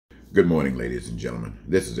Good morning, ladies and gentlemen.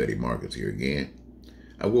 This is Eddie Marcus here again.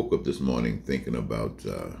 I woke up this morning thinking about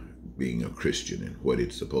being a Christian and what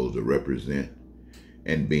it's supposed to represent,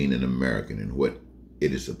 and being an American and what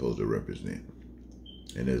it is supposed to represent.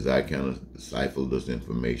 And as I kind of deciphered this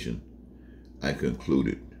information, I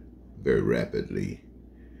concluded very rapidly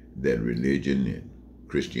that religion and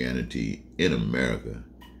Christianity in America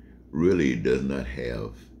really does not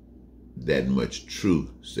have that much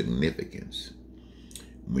true significance.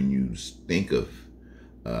 When you think of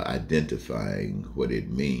identifying what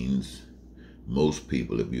it means, most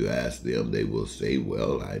people, if you ask them, they will say,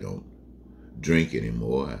 well, I don't drink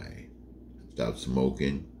anymore. I stopped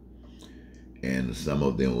smoking. And some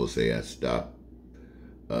of them will say, I stopped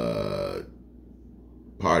partying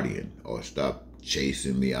or stopped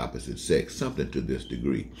chasing the opposite sex, something to this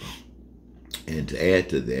degree. And to add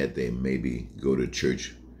to that, they maybe go to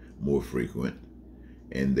church more frequent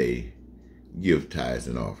and they give tithes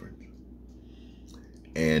and offerings.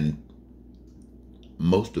 And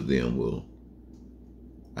most of them will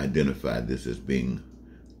identify this as being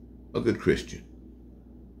a good Christian.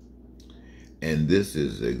 And this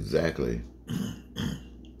is exactly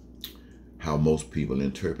how most people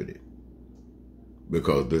interpret it,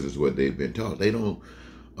 because this is what they've been taught. They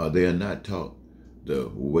are not taught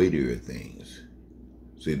the weightier things.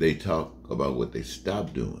 See, they talk about what they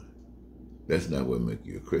stopped doing. That's not what makes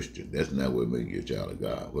you a Christian. That's not what makes you a child of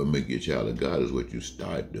God. What makes you a child of God is what you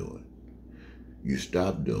start doing. You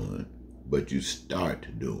stop doing, but you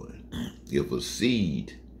start doing. If a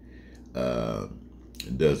seed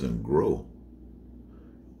doesn't grow,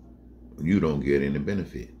 you don't get any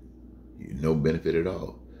benefit. No benefit at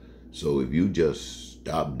all. So if you just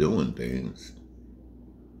stop doing things,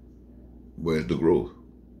 where's the growth?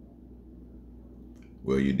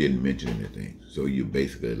 Well, you didn't mention anything. So you're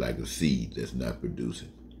basically like a seed that's not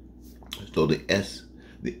producing. So the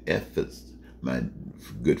effort, my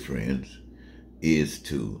good friends, is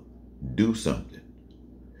to do something.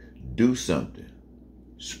 Do something.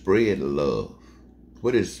 Spread love.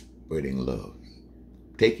 What is spreading love?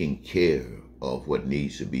 Taking care of what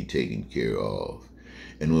needs to be taken care of.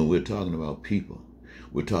 And when we're talking about people,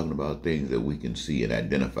 we're talking about things that we can see and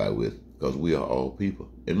identify with, because we are all people.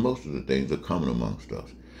 And most of the things are common amongst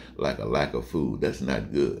us, like a lack of food. That's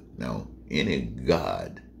not good. Now, any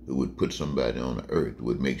God who would put somebody on the earth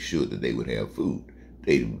would make sure that they would have food.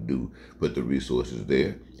 They do put the resources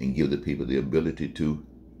there and give the people the ability to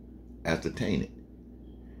ascertain it.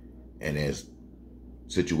 And as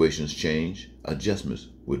situations change, adjustments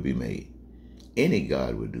would be made. Any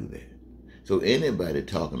God would do that. So anybody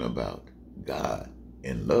talking about God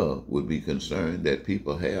and love would be concerned that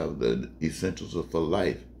people have the essentials for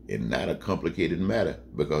life and not a complicated matter,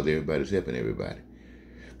 because everybody's helping everybody.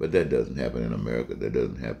 But that doesn't happen in America. That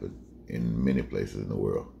doesn't happen in many places in the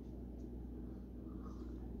world.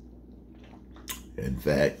 In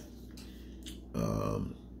fact,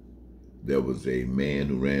 there was a man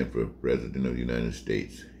who ran for president of the United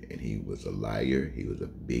States, and he was a liar, he was a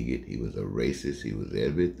bigot, he was a racist, he was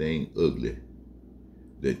everything ugly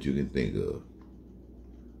that you can think of.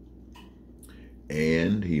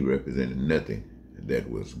 And he represented nothing that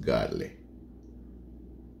was godly.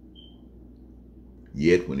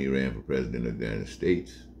 Yet when he ran for president of the United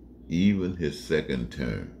States, even his second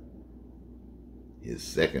term,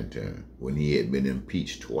 when he had been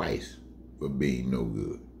impeached twice for being no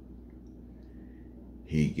good,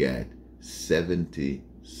 he got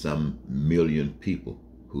 70-some million people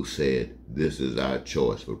who said, this is our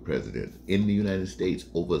choice for president. In the United States,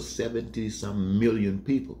 over 70-some million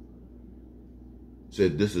people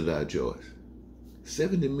said, this is our choice.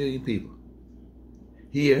 70 million people.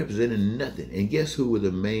 He represented nothing. And guess who were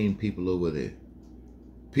the main people over there?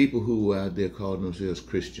 People who were out there calling themselves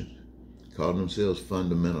Christians, calling themselves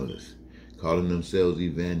fundamentalists, calling themselves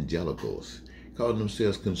evangelicals, calling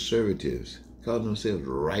themselves conservatives, calling themselves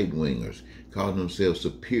right-wingers, calling themselves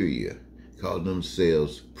superior, calling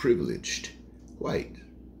themselves privileged, white.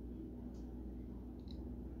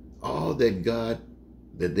 All that God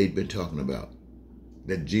that they've been talking about,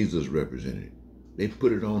 that Jesus represented, they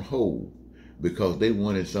put it on hold because they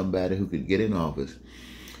wanted somebody who could get in office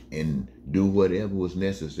and do whatever was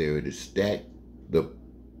necessary to stack the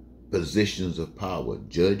positions of power,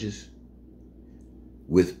 judges,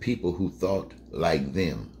 with people who thought like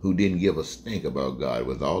them, who didn't give a stink about God,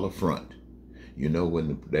 was all a front. You know,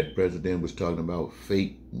 when that president was talking about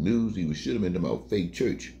fake news, he should have been talking about fake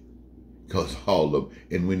church. Because all of,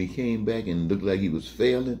 and when he came back and looked like he was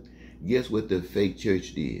failing, guess what the fake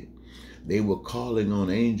church did? They were calling on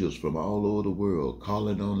angels from all over the world,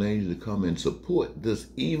 calling on angels to come and support this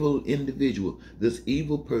evil individual, this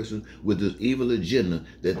evil person with this evil agenda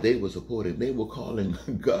that they were supporting. They were calling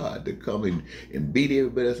God to come and beat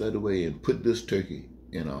everybody else out of the way and put this turkey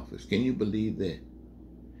in office. Can you believe that?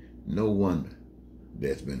 No wonder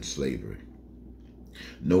there's been slavery.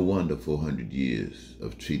 No wonder 400 years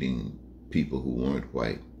of treating people who weren't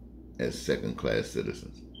white as second-class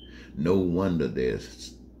citizens. No wonder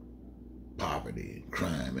there's poverty,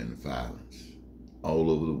 crime, and violence all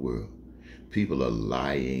over the world. People are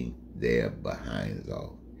lying their behinds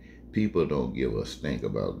off. People don't give a stink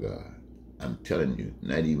about God. I'm telling you,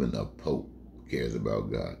 not even the Pope cares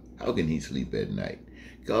about God. How can he sleep at night?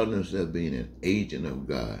 Calling himself being an agent of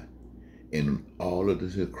God and all of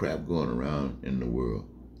this crap going around in the world,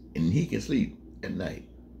 and he can sleep at night.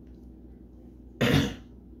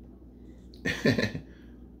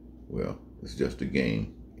 Well, it's just a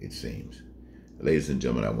game, it seems. Ladies and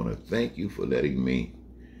gentlemen, I want to thank you for letting me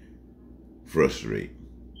frustrate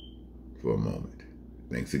for a moment.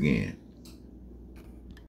 Thanks again.